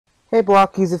Hey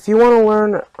Blockies, if you want to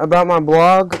learn about my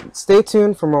blog, stay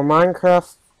tuned for more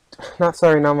Minecraft, not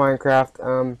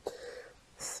Minecraft,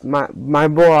 my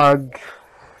blog.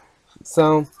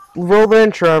 So, roll the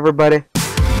intro, everybody.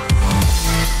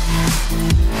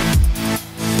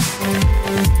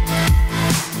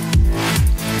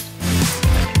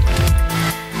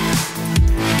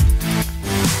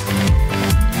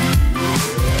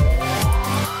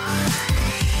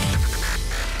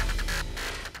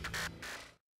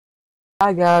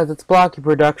 Hi guys, it's Blocky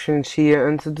Productions here,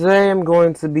 and today I'm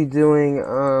going to be doing,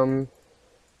 I'm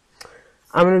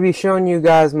going to be showing you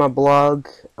guys my blog.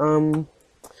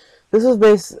 This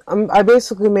is I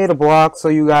basically made a blog so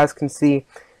you guys can see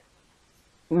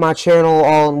my channel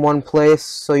all in one place,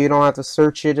 so you don't have to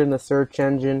search it in the search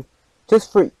engine,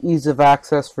 just for ease of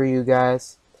access for you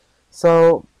guys.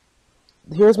 So,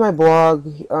 here's my blog,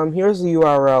 here's the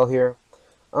URL here.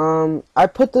 I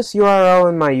put this URL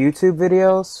in my YouTube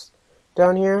videos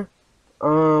down here,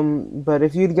 but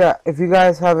if you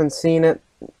guys haven't seen it,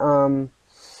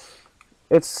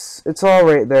 it's all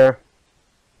right there.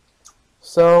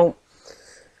 So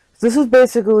this is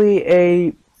basically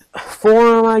a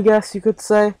forum, I guess you could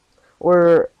say,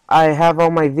 where I have all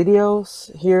my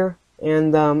videos here,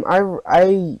 and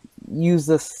I use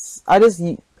this.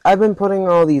 I've been putting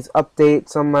all these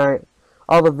updates on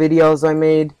all the videos I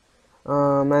made.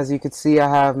 As you can see, I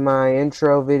have my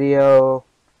intro video.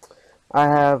 I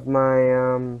have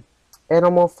my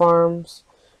animal farms,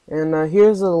 and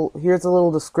here's a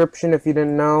little description if you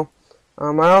didn't know.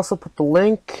 I also put the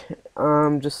link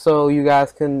just so you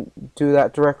guys can do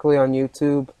that directly on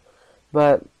YouTube.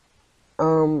 But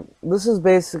this is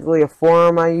basically a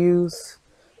forum I use.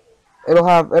 It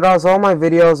has all my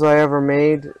videos I ever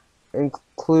made,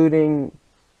 including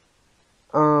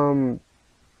my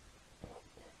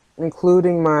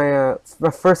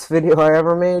first video I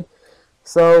ever made.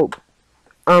 So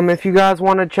if you guys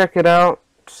want to check it out,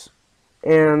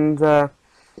 and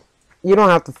you don't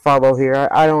have to follow here.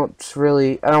 I don't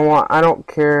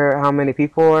care how many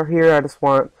people are here. I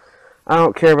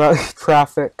don't care about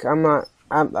traffic.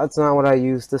 That's not what I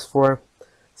use this for.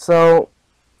 So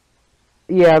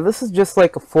yeah, this is just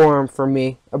like a forum for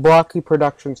me, a Blocky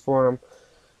Productions forum.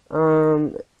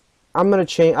 I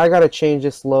gotta change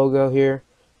this logo here,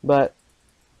 but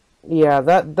yeah,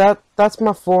 that's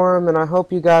my forum, and I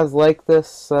hope you guys like this.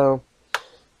 So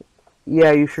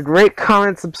yeah, you should rate,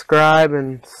 comment, subscribe,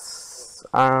 and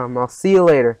I'll see you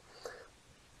later.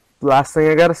 Last thing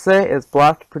I gotta say is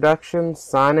Blocky Productions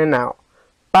signing out.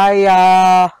 Bye,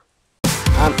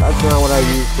 that's not what I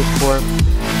used this for.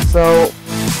 So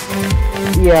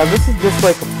yeah, this is just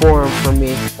like a forum for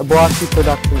me, a Blocky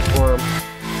Productions forum.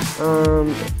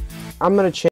 I'm gonna change